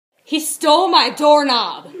He stole my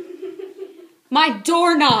doorknob. My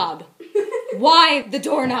doorknob. Why the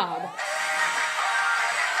doorknob?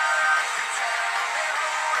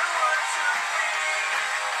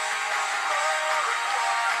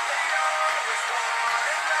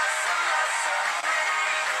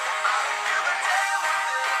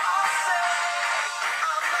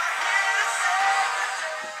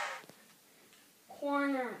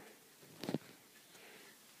 Corner.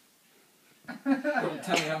 Don't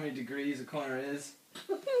tell me how many degrees a corner is.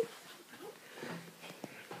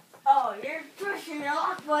 Oh, you're pushing it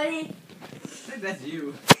off, buddy. I think that's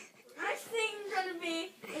you. Next thing's gonna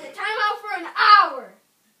be in a timeout for an hour.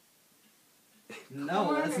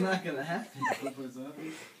 No, that's not gonna happen. What's up?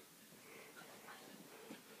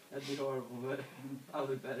 That'd be horrible, but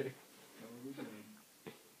probably better.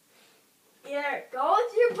 Either go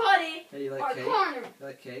with your buddy Hey, you or like cake? corner. You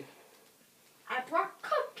like cake? I brought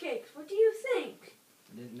cupcakes. What do you think?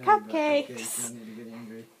 I didn't know you brought Cupcakes. cupcakes. You don't need to get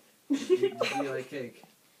angry. Do you like cake?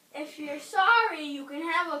 If you're sorry, you can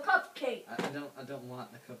have a cupcake. I don't want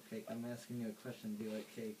a cupcake. I'm asking you a question. Do you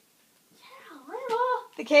like cake? Yeah, well.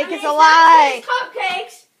 The cake is it's a not lie. just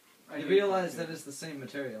cupcakes. You realize that it's the same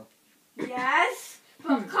material. Yes,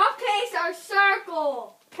 but cupcakes are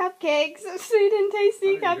circle. Cupcakes, sweet and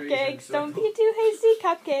tasty How many degrees in cupcakes. a Don't circle? be too hasty,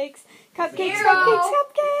 cupcakes. Cupcakes, Zero. cupcakes,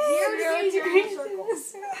 cupcakes. 0 degrees in a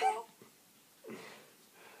circle. You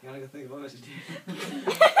gotta go think about what you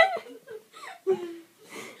do.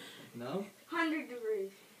 No? 100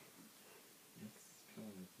 degrees. That's kind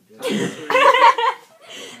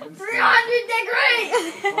of 300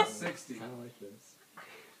 degrees. Plus 60. kind of like this.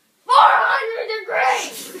 400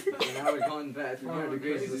 degrees. And now we're going back. 400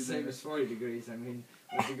 degrees is the same as 40 degrees. I mean,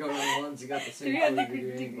 if you go around once, you got the same 40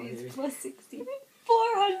 degree angle here. plus 60.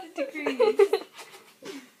 400 degrees.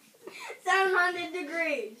 700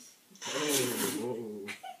 degrees. Oh, whoa.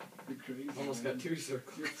 You're crazy. Almost got two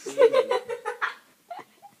circles.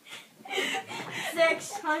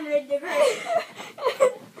 600 degrees.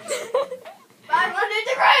 500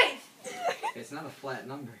 degrees. It's not a flat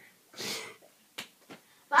number.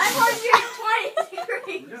 520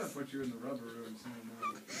 We degrees. gotta put you in the rubber room soon.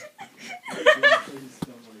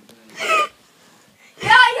 Stuff like that.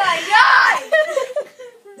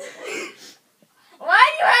 Why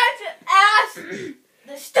do you have to ask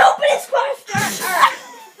the stupidest question on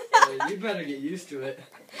earth? Well, you better get used to it.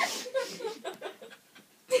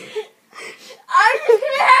 I'm just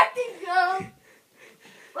gonna have to go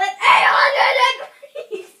with 800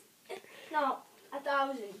 degrees. No,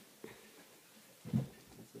 1,000.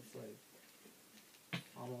 It's like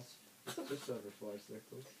almost just over 4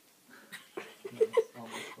 circles. No, it's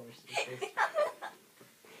almost 4 circles.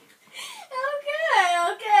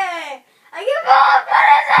 Okay. I give up. What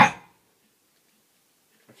is it?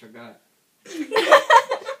 I forgot. He's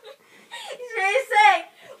ready to say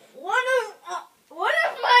one of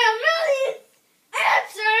my million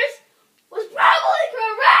answers was probably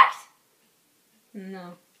correct. No.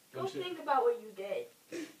 Go Don't you- think about what you did.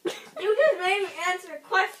 You just made me answer a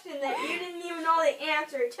question that you didn't even know the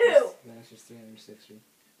answer to. The answer is 360.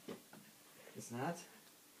 It's not?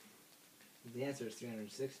 The answer is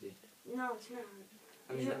 360. No, it's not.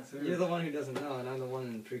 I mean, Yeah. you're the one who doesn't know, and I'm the one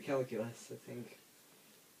in pre-calculus. I think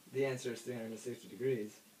the answer is 360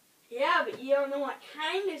 degrees. Yeah, but you don't know what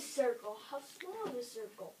kind of circle. How small is a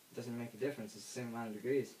circle? It doesn't make a difference. It's the same amount of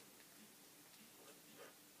degrees.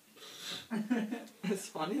 It's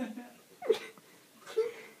funny.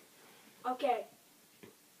 Okay.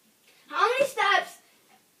 How many steps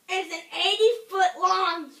is an 80-foot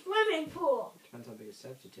long swimming pool? Depends how big a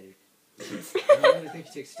steps you take. I don't really think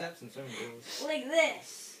you take steps in swimming pools. Like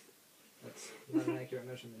this. That's not an accurate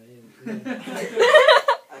measurement.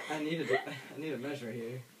 I need a measure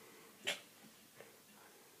here.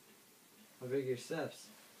 How big are your steps?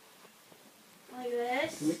 Like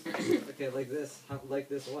this. Okay, like this. Like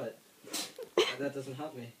this what? That doesn't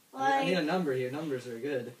help me. I Like, need a number here. Numbers are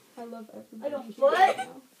good. I love everybody. like a foot?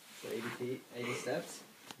 So 80 feet, 80 steps?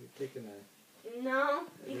 You're taking a... No,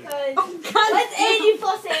 because Oh, God. what's 80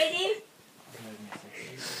 plus 80?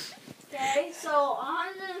 160. Okay, so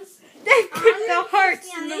 100. They put the 160 hearts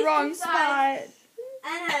on in the these wrong two spot. sides.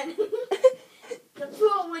 And then the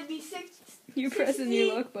pool would be 6 You press and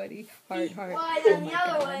you look, buddy. Heart, feet heart. wide Oh on my the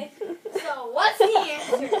other God. way. So what's the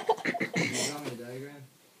answer? Can you draw me a diagram?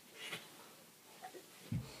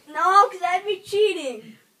 No, because that'd be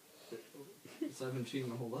cheating. So I've been cheating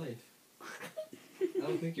my whole life. I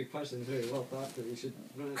don't think your question is very well thought through. You should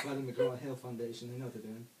run it by the McGraw-Hill Foundation. They know what they're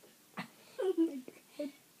doing.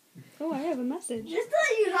 Oh, I have a message. Just to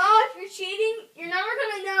let you know, if you're cheating, you're never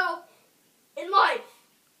going to know in life.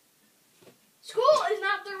 School is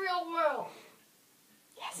not the real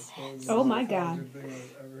Most Oh my God. nostalgic thing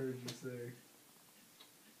I've ever heard you say.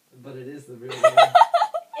 But it is the real one.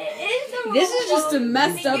 It is the This real is just a one.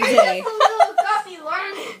 messed up You're day. just a little guppy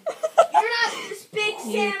learning. You're not this big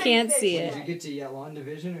You salmon can't see fish. it. Did you get to yet one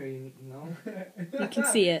division or you no? You can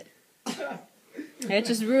see it. It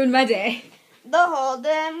just ruined my day. The whole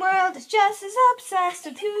damn world is just as obsessed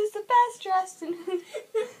with who's the best dressed and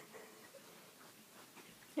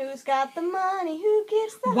who's got the money, who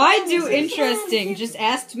gets the Why honey, do who's interesting? the- Just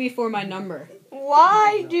asked me for my number.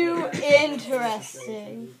 Why do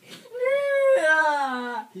interesting?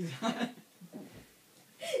 He's not.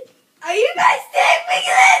 Are you guys taping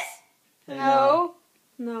this? Hey, No.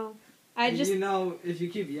 No. I You just know, if you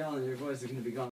keep yelling, your voice is going to be gone.